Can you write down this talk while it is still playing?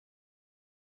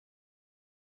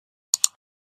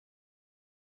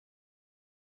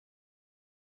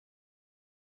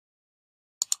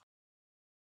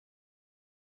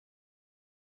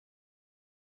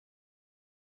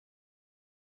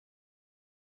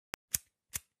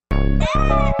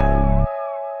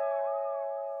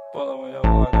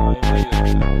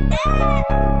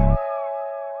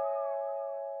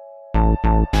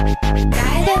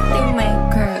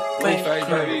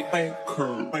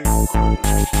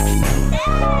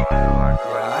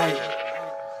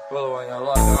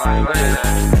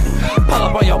Pull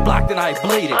up on your block, then I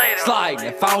bleed it. Sliding,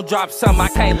 if I don't drop something, I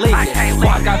can't leave it.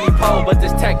 Walk got me pulled, but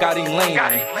this tech got him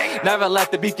leaning. Never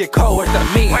let the beef get cold, where's the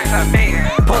meat?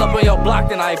 Pull up on your block,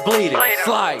 then I bleed it.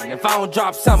 Sliding, if I don't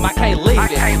drop something, I can't leave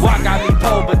it. Walk got me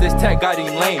pulled, but this tech got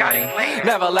him leaning.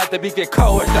 Never let the beef get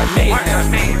cold, where's the meat?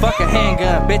 Fucking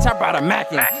handgun, bitch, I brought a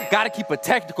Mackin. Gotta keep it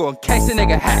technical in case a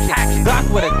nigga hacking. Block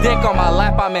with a dick on my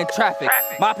lap, I'm in traffic.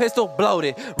 My pistol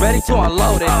bloated, ready to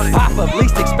unload it. Pop up,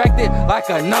 least expected, like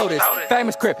a notice.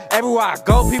 Famous crib, everywhere I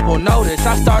go, people notice.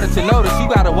 I started to notice, you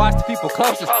gotta watch the people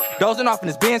closest. Dozing off in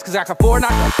his Benz, cause I can afford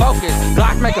not to focus.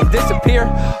 Glock make them disappear,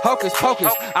 hocus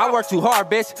pocus. I work too hard,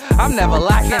 bitch, I'm never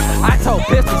lacking. I told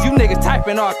pistols, you niggas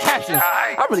typing all captions.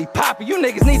 I'm really popping, you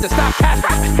niggas need to stop capping.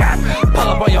 Pull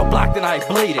up on your block, then I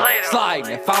bleed it.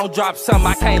 Sliding, if I don't drop something,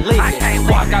 I can't leave it.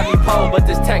 Walk got me pulled, but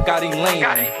this tech got him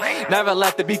leaning. Never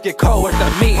let the beef get cold, where's the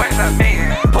meat?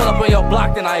 Pull up on your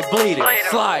block, then I bleed it.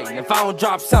 Sliding, if I don't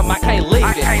drop something, I can't leave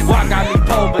it. Walk got me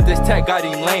pulled, but this tech got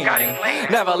him leaning.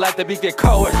 Never let the beef get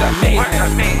cold, where's the meat?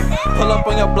 Pull up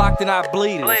on your block, then I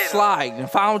bleed it. Sliding,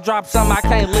 if I don't drop something, I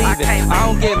can't leave it. I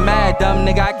don't get mad, dumb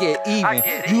nigga, I get even.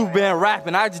 You've been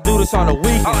rapping, I just do this on the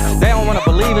weekend. They don't wanna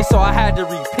believe it, so I had to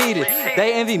repeat it.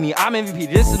 They envy me, I'm MVP,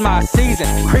 this is my season.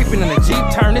 Creeping in the Jeep,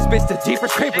 turn this bitch to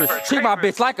Jeepers Creepers. Treat my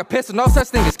bitch like a pistol, no such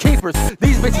thing as keepers.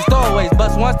 These bitches throwaways,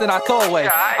 bust once, then I throw away.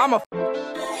 I'm a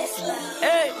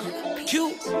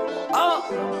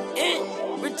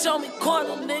A-Q-R-N, Rich on me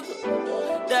corner,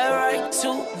 nigga. That right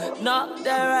two, not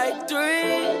that right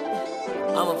three.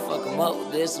 I'ma fuck him up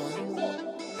with this one.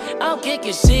 I'm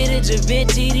kicking shit at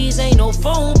Javenti, these ain't no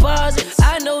phone posits.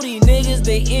 I know these niggas,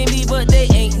 they envy, but they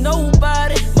ain't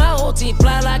nobody. My whole team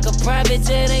fly like a private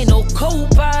jet, ain't no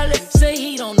co-pilot. Say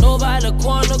he don't know about the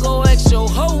corner, go ask your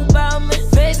hoe about me.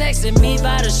 Face asking me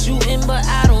about the shooting, but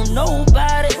I don't know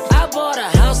about it. I bought a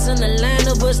house in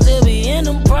Atlanta, but still be in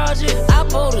them projects. I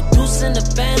pulled a deuce in the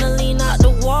fan, lean out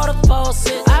the water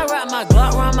faucet. I wrap my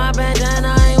Glock around my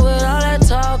bandana, I ain't with all that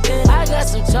talking. I got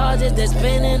some charges that's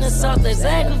been in the south that's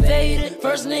aggravated.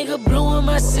 First nigga blew in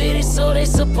my city, so they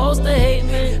supposed to hate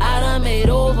me. I done made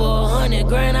over 100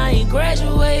 grand, I ain't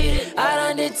graduated. I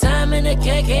done did time in the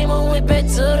can, came on, went back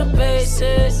to the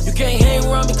basics. You can't hang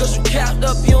around me cause you capped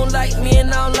up, you don't like me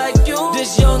and I don't like you.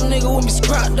 This young nigga with me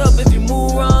scrapped up, if you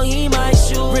move wrong, he might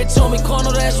shoot. Rich on me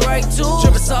corner, that's right too.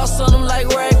 Drippin' sauce on him like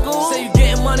ragu. Say you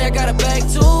getting money, I got a bag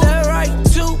too. That right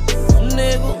too,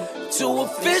 nigga. Too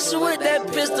official with that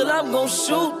pistol, I'm gon'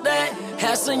 shoot that.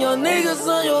 Have some young niggas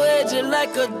on your edge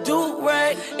like a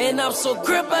do-rag. And I'm so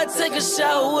crip, I take a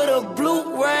shower with a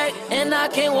blue rag. And I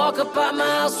can't walk up out my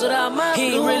house without my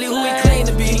He ain't really who he claim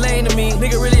to be, lame to me.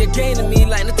 Nigga really a game to me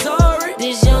like Natari.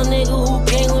 This young nigga who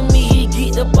came with me, he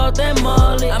geeked up off that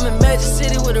Molly. I'm in Magic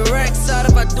City with the racks out.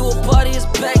 If I do a party, it's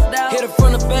packed out. Hit her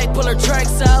from the back, pull her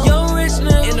tracks out. Young rich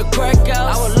nigga in the crack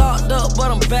house. I was locked up, but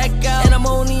I'm back out. And I'm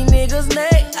on these niggas' neck.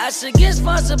 I should get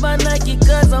sponsored by Nike,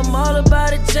 cause I'm all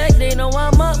about a check. They know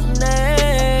I'm up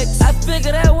next. I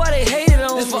figured out why they hated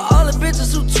on me. This for all the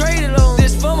bitches who traded on me.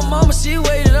 This for my mama, she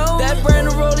waited on me. That brand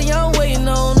new rollie, I'm waiting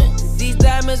on it. These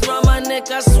diamonds round my neck,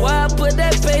 I swear I put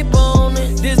that paper on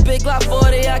it. This big Glock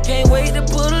 40, I can't wait to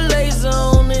put a laser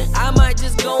on it. I might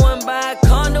just go and buy a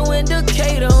condo in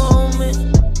Decatur, homie.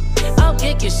 I'm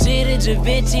kicking shit at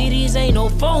Javenti, these ain't no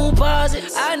phone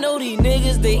posits. I know these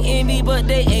niggas, they envy, but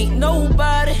they ain't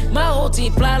nobody. My whole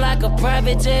team fly like a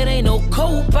private jet, ain't no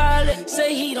co-pilot.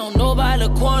 Say he don't know about the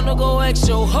corner, go ask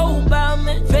your hoe about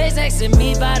me. Face asking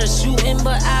me about the shooting,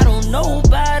 but I don't know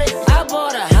about it. I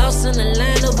bought a house in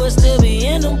Atlanta, but still be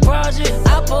in them projects.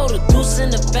 I pulled a deuce in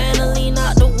the fan, lean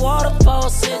out the water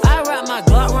faucet. I wrap my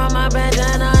Glock around my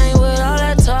bandana, I ain't with all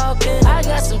that talking. I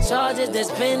got some charges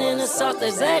that's been in the south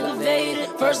that's aggravated.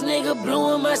 First nigga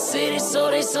blew in my city, so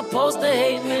they supposed to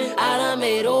hate me. I done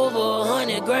made over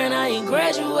 100 grand, I ain't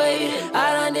graduated.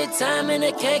 I done did time in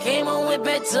the can, came on, went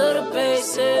back to the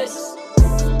basics.